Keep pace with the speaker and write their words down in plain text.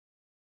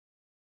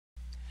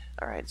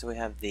Alright, so we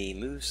have the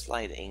move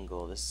slide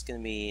angle. This is going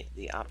to be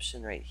the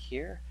option right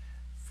here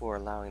for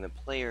allowing the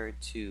player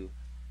to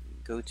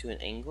go to an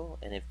angle,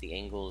 and if the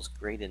angle is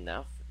great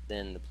enough,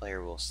 then the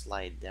player will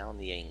slide down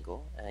the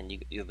angle,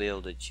 and you'll be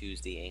able to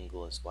choose the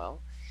angle as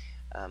well.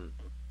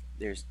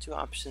 There's two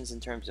options in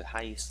terms of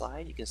how you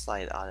slide. You can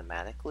slide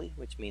automatically,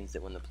 which means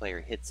that when the player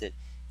hits it,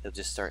 he'll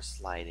just start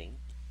sliding.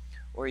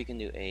 Or you can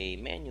do a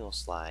manual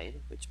slide,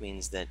 which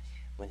means that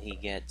when he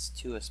gets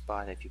to a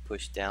spot, if you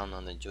push down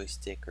on the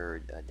joystick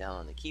or down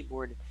on the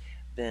keyboard,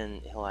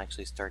 then he'll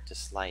actually start to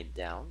slide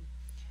down.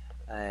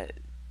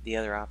 The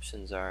other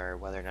options are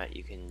whether or not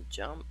you can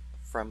jump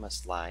from a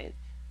slide,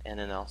 and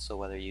then also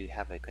whether you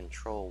have a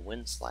control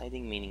when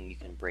sliding, meaning you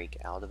can break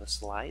out of a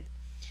slide.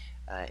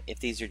 If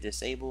these are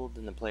disabled,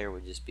 then the player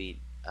would just be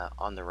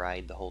on the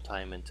ride the whole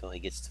time until he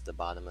gets to the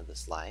bottom of the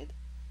slide.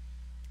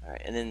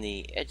 Alright, and then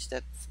the edge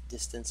depth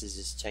distance is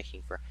just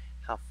checking for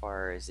how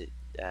far is it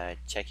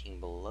checking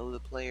below the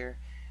player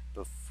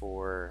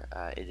before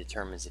it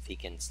determines if he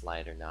can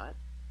slide or not.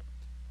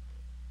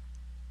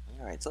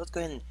 Alright, so let's go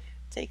ahead and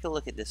take a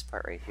look at this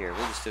part right here.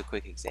 We'll just do a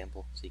quick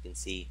example so you can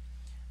see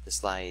the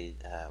slide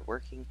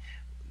working.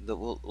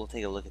 We'll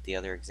take a look at the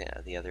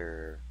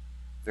other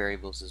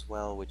variables as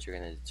well, which are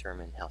going to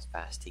determine how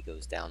fast he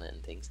goes down it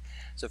and things.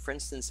 So for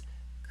instance,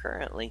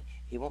 currently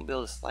he won't be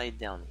able to slide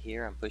down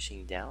here. I'm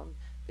pushing down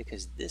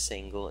because this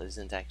angle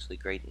isn't actually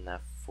great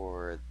enough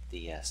for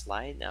the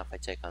slide. Now if I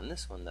check on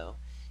this one though,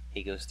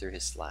 he goes through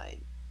his slide.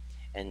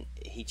 And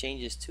he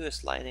changes to a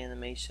slide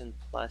animation,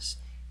 plus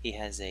he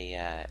has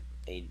a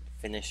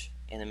finish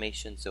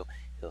animation, so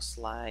he'll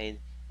slide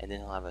and then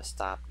he'll have a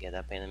stop get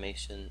up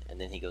animation, and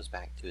then he goes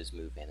back to his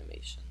move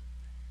animation.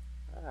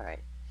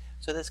 Alright,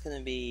 so that's going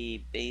to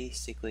be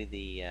basically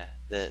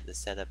the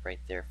setup right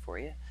there for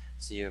you.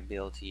 So you'll be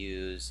able to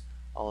use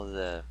all of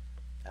the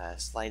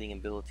sliding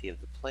ability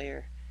of the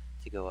player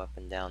to go up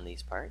and down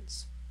these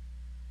parts.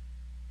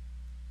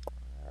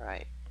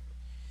 Alright,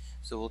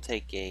 so we'll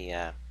take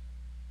a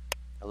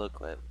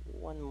look at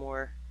one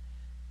more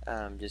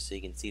just so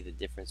you can see the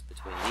difference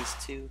between these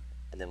two,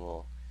 and then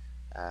we'll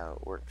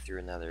work through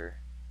another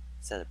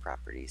set of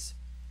properties.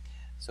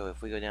 So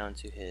if we go down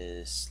to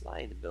his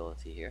slide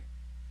ability here,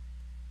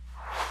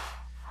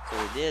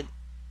 so we did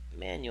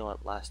manual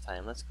last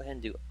time. Let's go ahead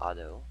and do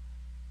auto.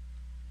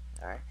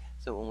 Alright,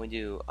 so when we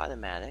do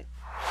automatic,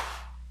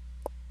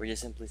 we're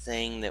just simply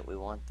saying that we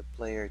want the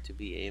player to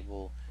be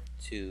able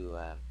to,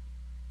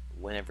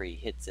 whenever he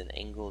hits an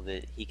angle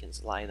that he can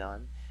slide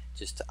on,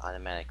 just to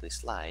automatically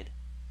slide.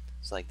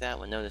 So like that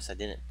one, notice I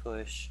didn't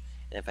push,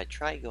 and if I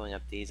try going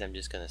up these, I'm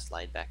just going to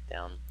slide back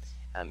down.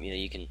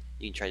 You can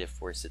try to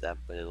force it up,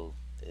 but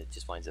it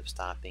just winds up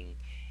stopping.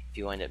 If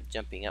you wind up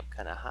jumping up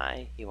kind of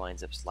high, he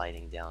winds up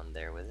sliding down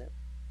there with it.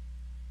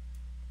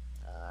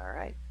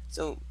 Alright,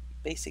 so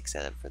basic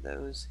setup for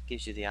those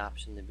gives you the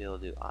option to be able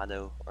to do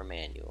auto or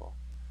manual.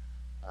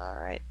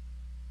 Alright,